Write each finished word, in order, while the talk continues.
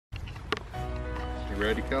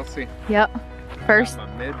Ready, Kelsey? Yep. First. I got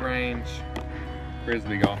my mid-range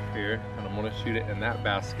Frisbee Golf here, and I'm gonna shoot it in that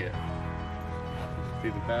basket. See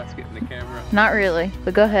the basket in the camera? Not really,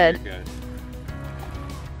 but go ahead. Very good.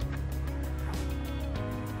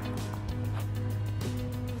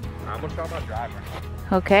 I'm gonna try my driver.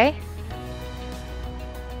 Okay.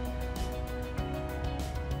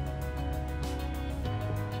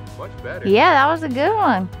 Much better. Yeah, that was a good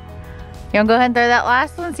one. You wanna go ahead and throw that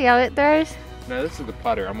last one, see how it throws? No, this is the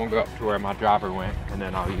putter. I'm gonna go up to where my driver went, and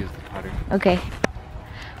then I'll use the putter. Okay.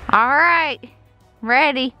 All right,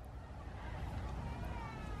 ready.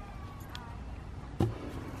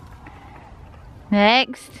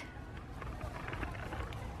 Next.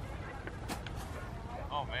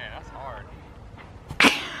 Oh man, that's hard.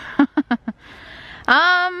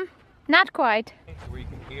 Not quite. Where you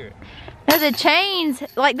can hear it. No, the chains,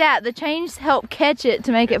 like that, the chains help catch it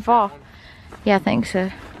to make it fall. Yeah, I think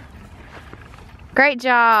so. Great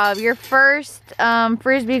job. Your first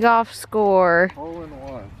Frisbee Golf score. Hole in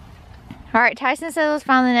one. All right, Tyson says let's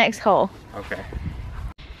find the next hole. Okay.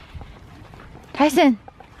 Tyson,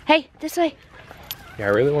 hey, this way. Yeah, I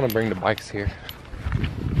really want to bring the bikes here.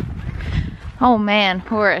 Oh man,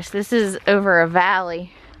 Horace, this is over a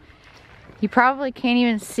valley. You probably can't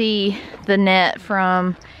even see the net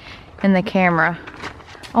from in the camera.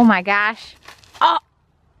 Oh my gosh. Oh!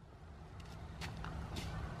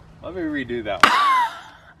 Let me redo that one.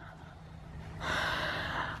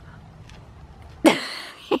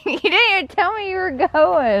 You didn't even tell me you were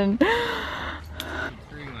going.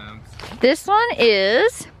 This one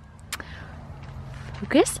is,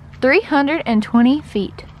 focus, 320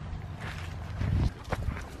 feet.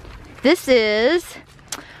 This is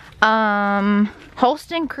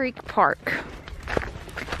Holston Creek Park.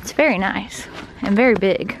 It's very nice and very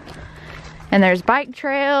big. And there's bike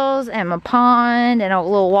trails and a pond and a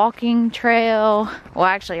little walking trail. Well,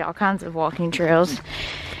 actually all kinds of walking trails.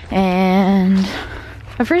 And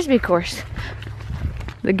a Frisbee course.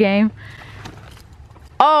 The game.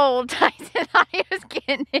 Oh, Tyson thought he was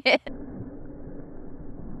getting hit.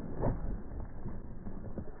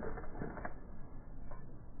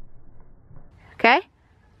 Okay.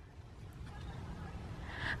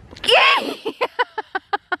 Yay!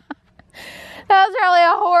 That was really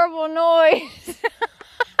a horrible noise.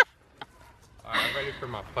 Alright, I'm ready for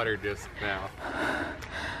my putter disc now.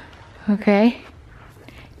 Okay.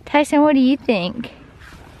 Tyson, what do you think?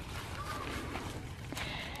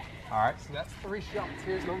 Alright, so that's 3 shots.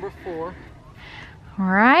 Here's number 4. All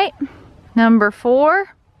right. Number 4.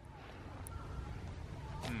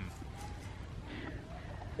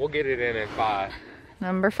 We'll get it in 5.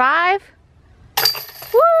 Number 5.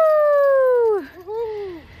 Woo!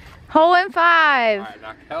 Hole in 5. Alright,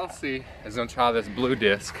 now Kelsey is gonna try this blue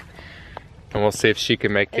disc. And we'll see if she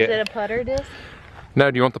can make it. Is it a putter disc? No,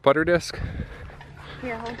 do you want the putter disc?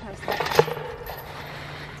 Here, hold Tyson.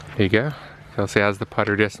 Here you go. Kelsey has the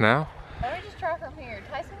putter disc now. Let me just try from here.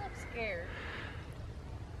 Tyson looks scared.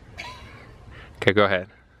 Okay, go ahead.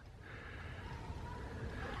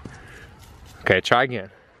 Okay, try again.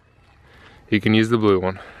 You can use the blue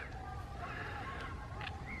one.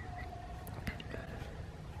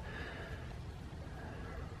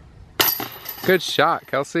 Good shot,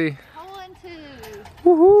 Kelsey. Hole in 2.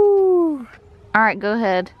 Woohoo! All right, go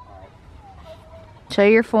ahead. Show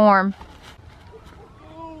your form.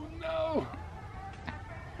 Oh no!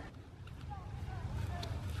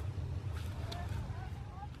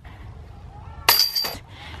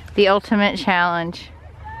 The ultimate challenge.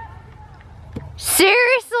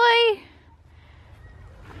 Seriously?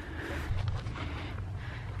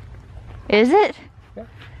 Is it? Yeah.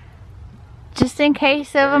 Just in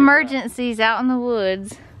case of emergencies out in the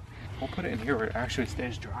woods. We'll put it in here where it actually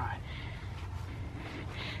stays dry.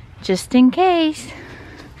 Just in case.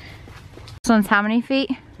 This one's how many feet?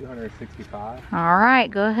 265. All right,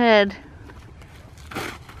 go ahead.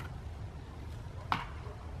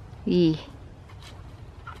 Yee.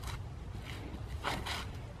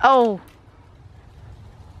 Oh.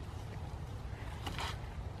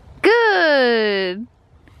 Good.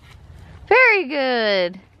 Very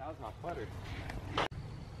good. That was my putter.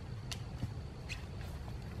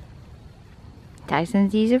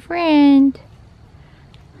 Tyson's he's a friend.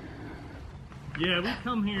 Yeah, we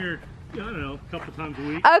come here, I don't know, a couple times a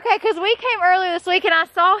week. Okay, because we came earlier this week and I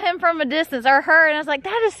saw him from a distance, or her, and I was like,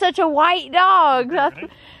 that is such a white dog. Right?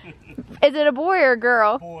 Is it a boy or a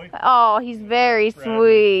girl? Boy. Oh, he's very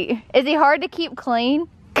sweet. Is he hard to keep clean?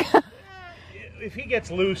 If he gets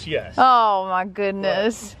loose, yes. Oh my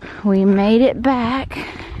goodness. We made it back.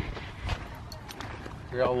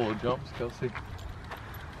 You're all little jumps, Kelsey.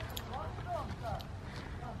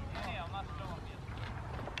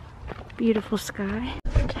 Beautiful sky.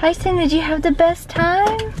 Tyson, did you have the best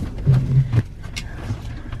time?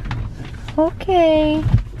 Okay.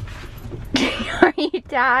 Are you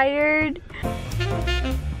tired?